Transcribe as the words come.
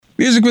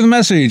Music with a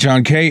Message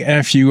on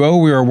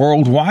KFUO. We are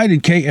worldwide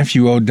at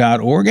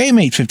KFUO.org. AM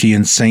 850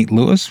 in St.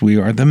 Louis. We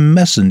are the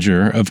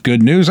messenger of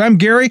good news. I'm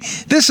Gary.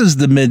 This is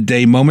the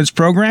Midday Moments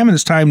program, and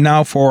it's time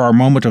now for our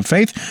Moment of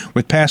Faith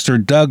with Pastor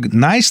Doug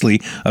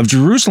Nicely of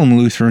Jerusalem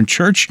Lutheran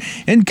Church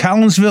in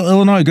Collinsville,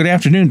 Illinois. Good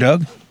afternoon,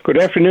 Doug. Good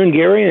afternoon,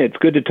 Gary, and it's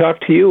good to talk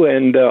to you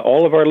and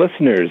all of our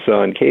listeners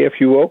on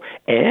KFUO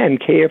and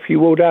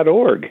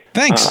KFUO.org.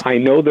 Thanks. I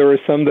know there are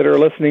some that are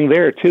listening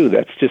there, too.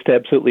 That's just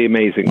absolutely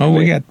amazing. Well,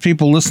 we got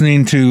people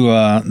listening to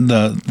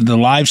the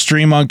live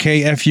stream on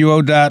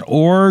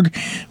KFUO.org.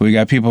 We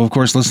got people, of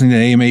course, listening to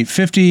AM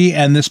 850,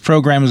 and this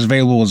program is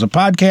available as a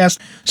podcast.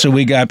 So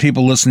we got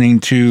people listening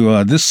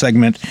to this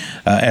segment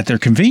at their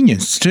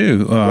convenience,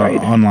 too,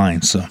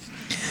 online. So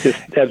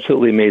just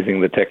absolutely amazing,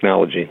 the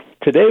technology.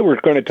 Today we're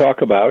going to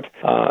talk about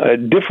a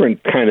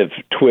different kind of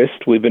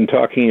twist. We've been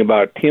talking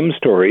about hymn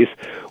stories.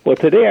 Well,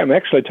 today I'm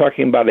actually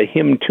talking about a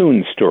hymn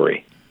tune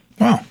story.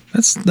 Wow,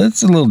 that's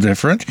a little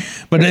different,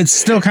 but it's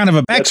still kind of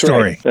a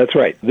backstory. That's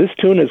right. This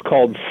tune is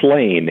called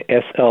Slane,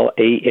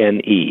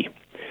 S-L-A-N-E,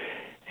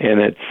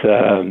 and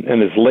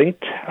it's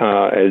linked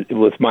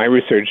with my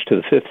research to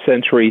the 5th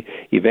century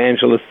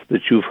evangelist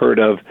that you've heard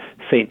of,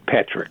 St.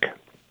 Patrick,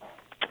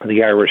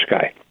 the Irish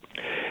guy.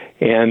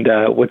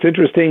 And what's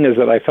interesting is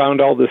that I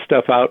found all this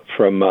stuff out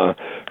from an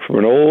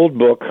old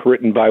book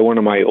written by one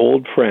of my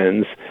old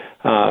friends,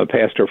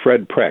 Pastor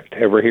Fred Precht.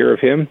 Ever hear of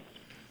him?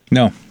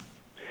 No.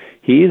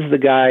 He's the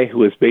guy who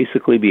was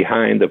basically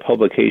behind the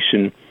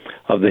publication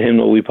of the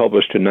hymnal we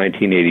published in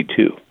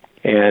 1982.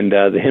 And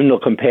the hymnal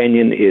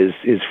companion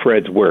is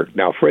Fred's work.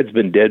 Now, Fred's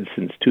been dead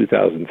since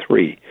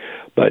 2003,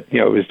 but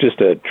it was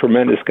just a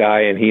tremendous guy,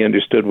 and he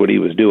understood what he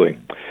was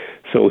doing.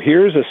 So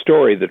here's a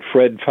story that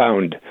Fred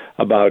found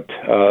about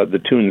the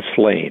tune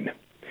Slane,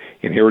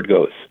 and here it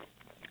goes.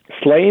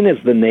 Slane is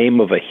the name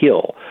of a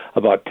hill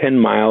about 10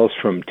 miles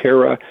from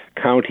Tara,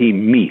 County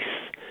Meath,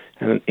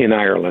 in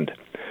Ireland.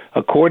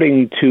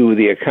 According to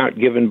the account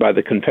given by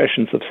the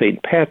Confessions of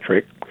St.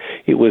 Patrick,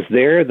 it was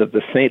there that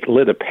the saint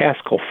lit a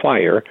paschal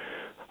fire,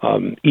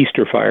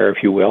 Easter fire,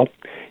 if you will,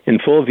 in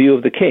full view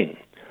of the king,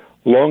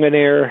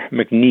 Longinair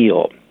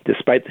MacNeil,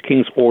 despite the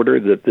king's order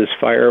that this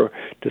fire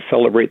to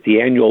celebrate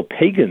the annual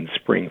pagan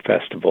spring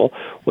festival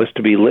was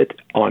to be lit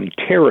on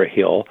Tara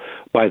Hill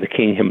by the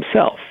king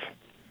himself.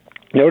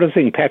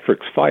 Noticing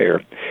Patrick's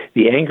fire,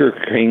 the angry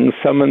king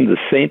summoned the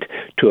saint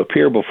to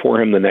appear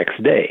before him the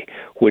next day,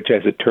 which,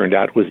 as it turned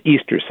out, was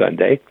Easter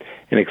Sunday,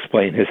 and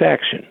explain his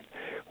action.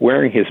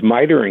 Wearing his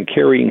mitre and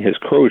carrying his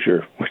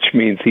crozier, which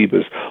means he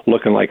was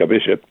looking like a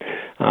bishop,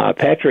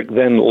 Patrick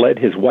then led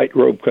his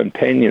white-robed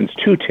companions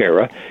to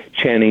Tara,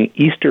 chanting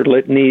Easter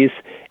litanies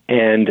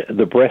and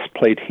the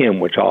breastplate hymn,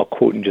 which I'll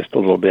quote in just a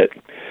little bit.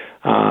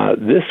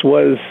 This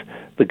was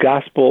the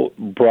gospel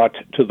brought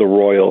to the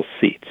royal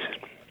seat.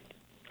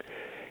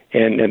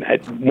 And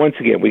once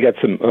again, we got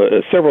some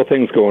several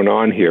things going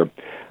on here.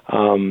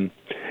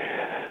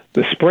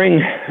 The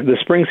spring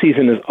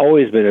season has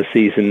always been a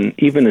season,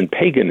 even in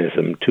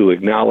paganism, to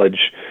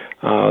acknowledge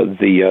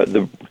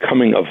the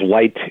coming of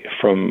light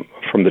from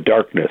the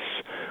darkness,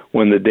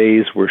 when the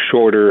days were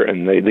shorter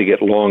and they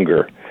get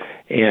longer.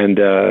 And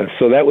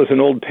so that was an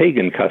old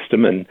pagan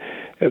custom, and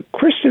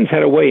Christians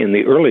had a way in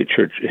the early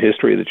church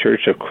history of the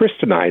church of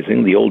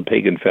Christianizing the old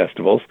pagan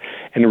festivals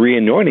and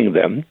reanointing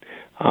them.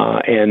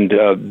 And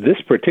this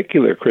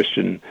particular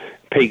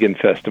pagan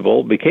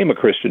festival became a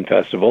Christian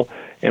festival,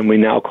 and we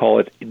now call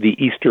it the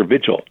Easter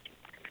Vigil.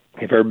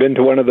 Have you ever been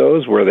to one of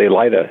those where they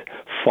light a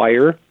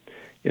fire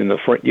in the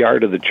front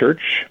yard of the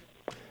church?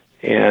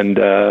 And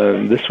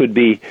this would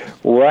be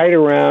right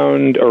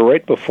around or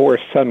right before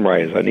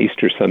sunrise on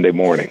Easter Sunday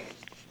morning.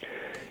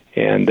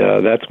 And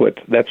that's what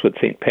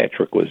St.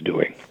 Patrick was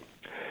doing.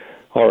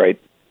 All right,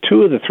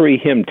 2 of the 3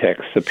 hymn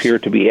texts appear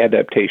to be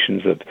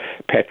adaptations of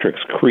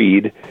Patrick's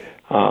Creed,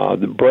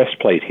 the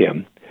breastplate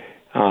hymn.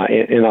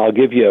 And I'll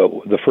give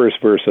you the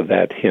first verse of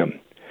that hymn.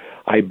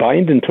 I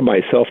bind into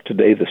myself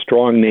today the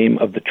strong name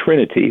of the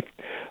Trinity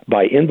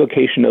by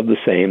invocation of the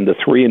same, the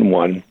 3 in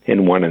 1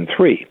 and 1 in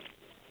 3.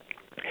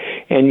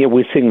 And yet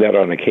we sing that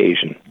on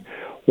occasion.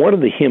 One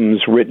of the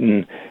hymns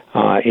written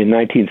in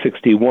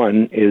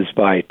 1961 is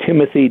by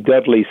Timothy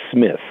Dudley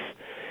Smith.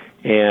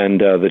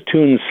 And the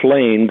tune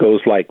Slane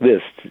goes like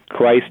this: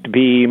 Christ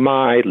be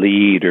my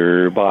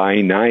leader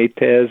by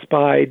night as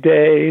by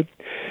day,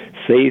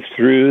 safe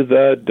through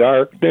the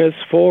darkness,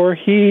 for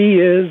he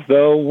is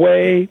the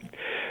way.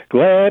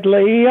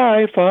 Gladly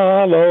I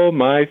follow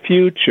my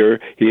future,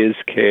 his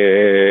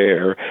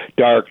care.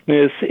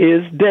 Darkness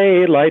is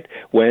daylight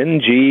when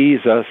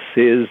Jesus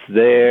is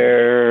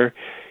there.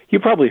 You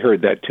probably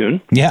heard that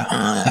tune.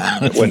 Yeah,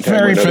 it's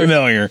very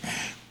familiar.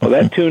 Well,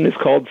 that tune is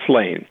called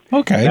Slane.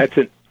 Okay.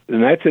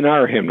 That's in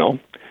our hymnal.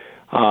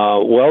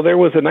 Well, there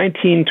was a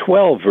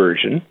 1912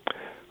 version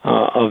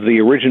of the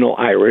original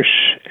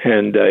Irish,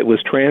 and it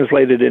was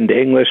translated into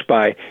English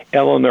by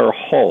Eleanor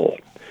Hull.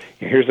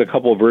 Here's a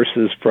couple of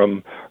verses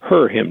from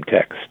her hymn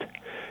text.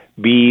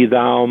 Be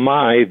thou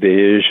my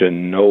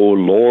vision, O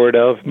Lord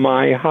of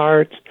my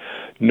heart,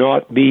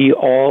 Naught be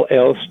all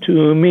else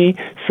to me,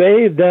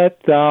 save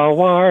that thou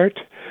art.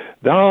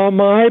 Thou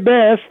my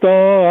best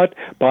thought,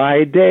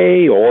 by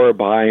day or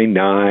by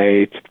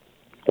night.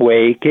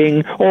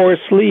 Waking or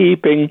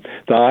sleeping,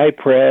 thy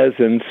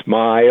presence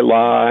my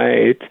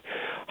light.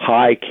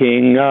 High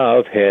King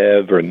of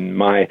heaven,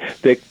 my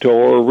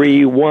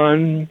victory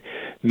won.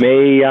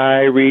 May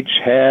I reach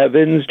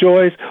heaven's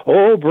joys,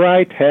 O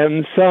bright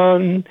and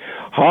sun.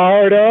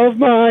 Heart of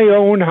my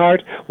own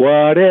heart,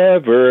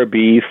 whatever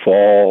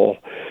befall,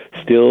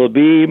 still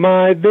be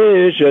my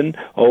vision,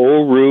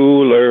 O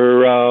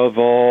ruler of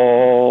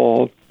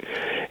all.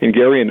 And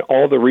Gary, in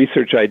all the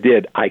research I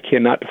did, I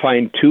cannot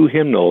find two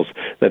hymnals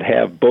that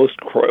have both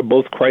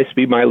Christ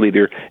be my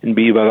leader and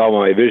be thou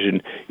my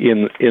vision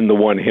in the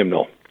one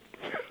hymnal.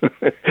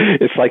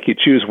 It's like you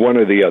choose one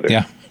or the other.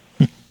 Yeah.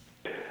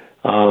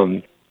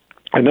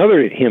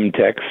 Another hymn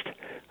text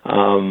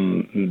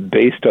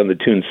based on the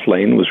tune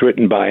Slane was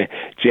written by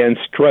Jan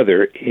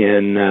Struther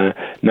in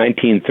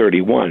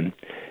 1931.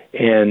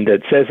 And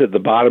it says at the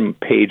bottom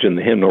page in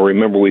the hymnal,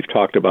 remember we've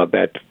talked about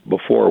that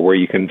before, where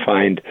you can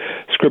find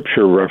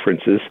scripture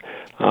references.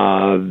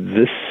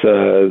 The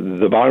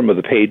bottom of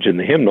the page in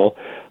the hymnal,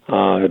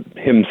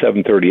 hymn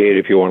 738,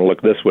 if you want to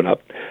look this one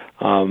up,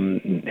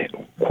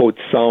 quotes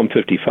Psalm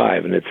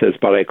 55, and it says,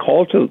 "But I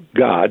call to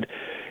God,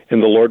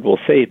 and the Lord will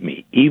save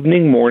me.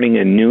 Evening, morning,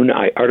 and noon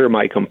I utter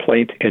my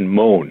complaint and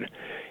moan,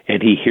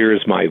 and he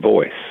hears my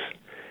voice."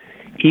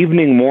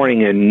 Evening,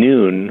 morning, and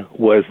noon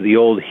was the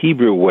old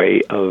Hebrew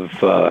way of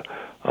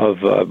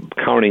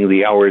counting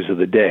the hours of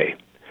the day.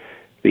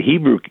 The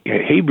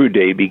Hebrew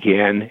day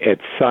began at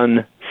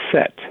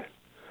sunset,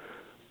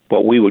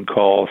 what we would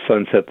call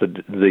sunset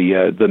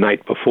the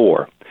night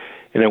before,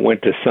 and it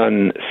went to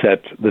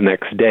sunset the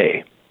next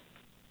day.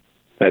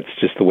 That's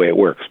just the way it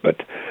works.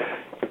 But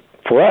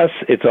for us,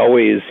 it's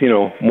always,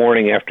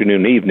 morning,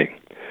 afternoon, evening.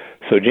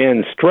 So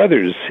Jan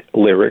Struther's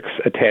lyrics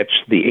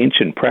attached the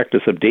ancient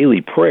practice of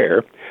daily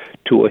prayer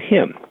to a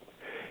hymn.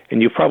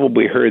 And you've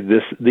probably heard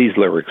these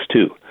lyrics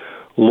too.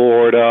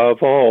 Lord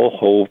of all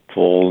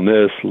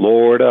hopefulness,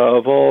 Lord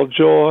of all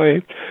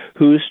joy,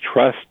 whose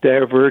trust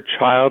ever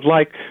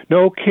childlike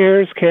no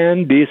cares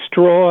can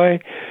destroy,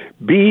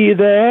 be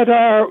that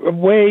our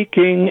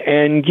waking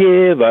and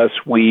give us,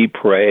 we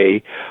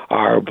pray,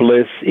 our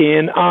bliss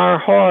in our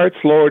hearts,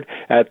 Lord,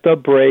 at the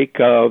break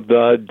of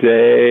the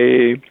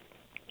day.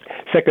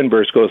 Second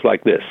verse goes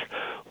like this.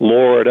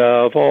 Lord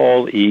of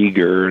all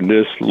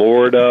eagerness,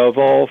 Lord of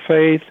all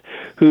faith,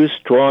 whose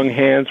strong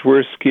hands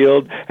were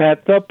skilled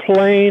at the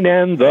plane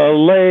and the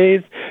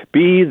lathe,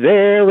 be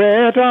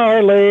there at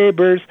our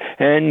labors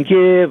and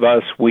give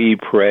us, we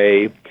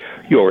pray,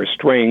 your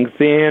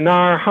strength in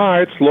our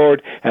hearts,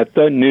 Lord, at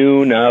the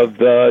noon of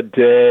the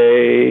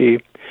day.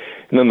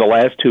 And then the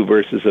last two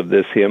verses of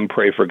this hymn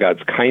pray for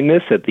God's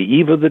kindness at the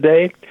eve of the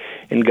day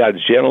and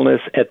God's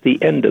gentleness at the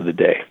end of the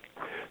day.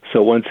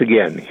 So once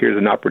again, here's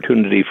an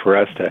opportunity for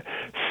us to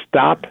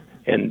stop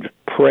and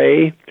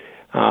pray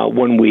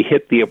when we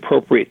hit the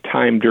appropriate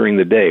time during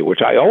the day,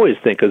 which I always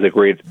think is a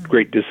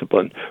great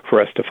discipline for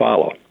us to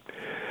follow.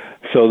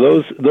 So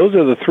those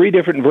are the three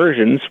different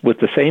versions with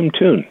the same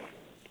tune.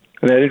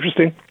 Isn't that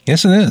interesting?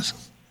 Yes, it is.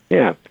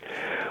 Yeah.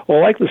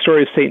 Well, like the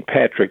story of St.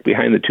 Patrick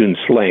behind the tune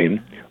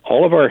Slane,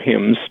 all of our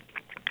hymns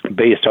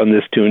based on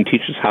this tune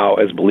teach us how,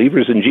 as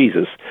believers in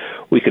Jesus,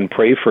 we can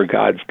pray for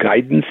God's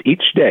guidance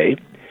each day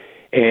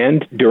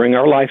and during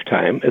our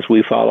lifetime as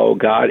we follow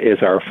God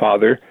as our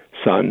Father,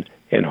 Son,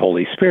 and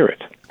Holy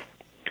Spirit.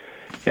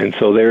 And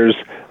so there's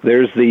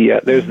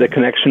the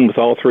connection with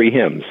all three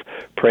hymns,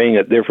 praying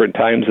at different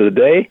times of the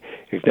day,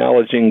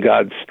 acknowledging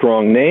God's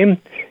strong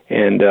name,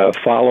 and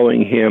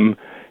following Him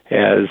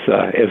as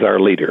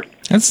our leader.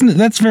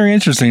 That's very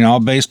interesting, all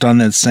based on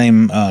that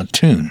same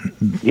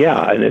tune.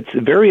 Yeah, and it's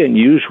very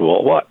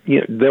unusual. Well,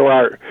 there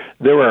are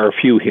a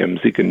few hymns.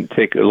 You can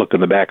take a look in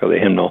the back of the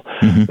hymnal.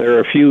 Mm-hmm. There are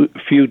a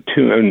few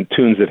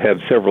tunes that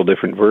have several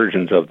different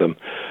versions of them,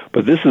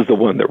 but this is the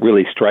one that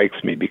really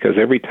strikes me because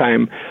every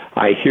time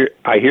I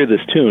hear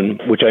this tune,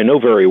 which I know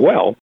very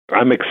well,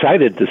 I'm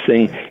excited to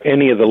sing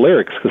any of the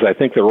lyrics because I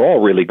think they're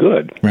all really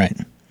good. Right.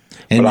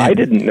 But I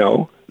didn't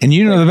know. And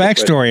you know the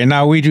backstory, and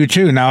now we do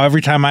too. Now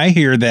every time I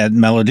hear that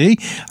melody,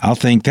 I'll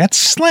think that's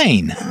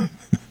Slane.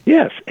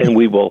 Yes, and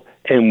we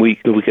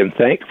can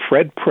thank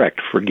Fred Precht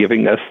for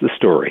giving us the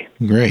story.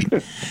 Great.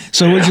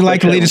 So would you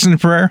like to lead us in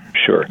prayer?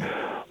 Sure.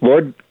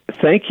 Lord,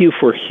 thank you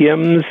for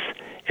hymns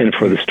and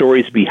for the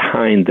stories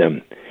behind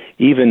them,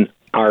 even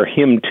our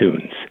hymn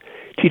tunes.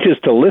 Teach us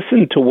to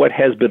listen to what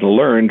has been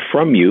learned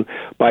from you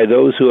by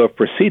those who have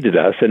preceded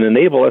us and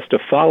enable us to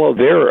follow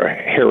their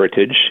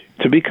heritage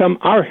to become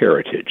our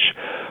heritage.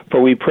 For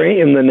we pray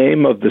in the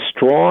name of the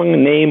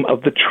strong name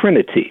of the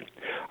Trinity,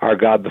 our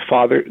God, the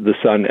Father, the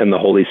Son, and the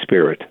Holy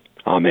Spirit.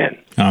 Amen.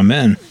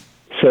 Amen.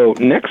 So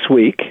next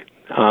week,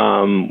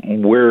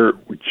 we're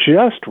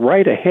just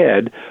right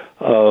ahead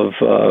of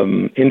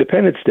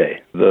Independence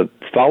Day. The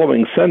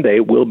following Sunday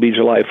will be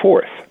July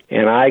 4th.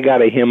 And I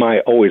got a hymn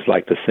I always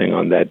like to sing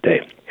on that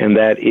day, and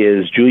that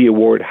is Julia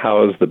Ward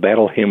Howe's The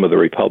Battle Hymn of the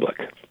Republic.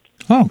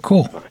 Oh,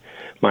 cool.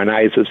 Mine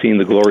eyes have seen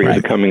the glory of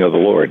the coming of the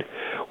Lord,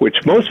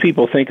 which most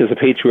people think is a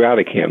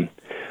patriotic hymn.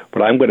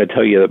 But I'm going to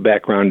tell you the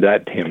background to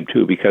that hymn,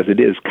 too, because it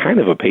is kind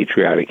of a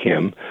patriotic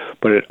hymn,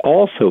 but it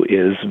also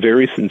is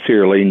very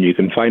sincerely, and you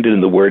can find it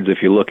in the words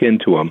if you look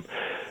into them,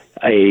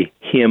 a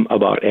hymn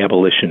about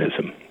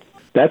abolitionism.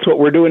 That's what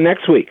we're doing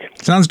next week.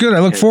 Sounds good. I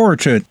look forward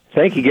to it.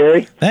 Thank you,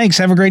 Gary. Thanks.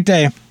 Have a great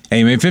day.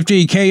 AM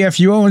 850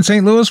 KFUO in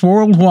St. Louis,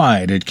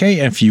 worldwide at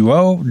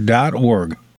kfuo.org.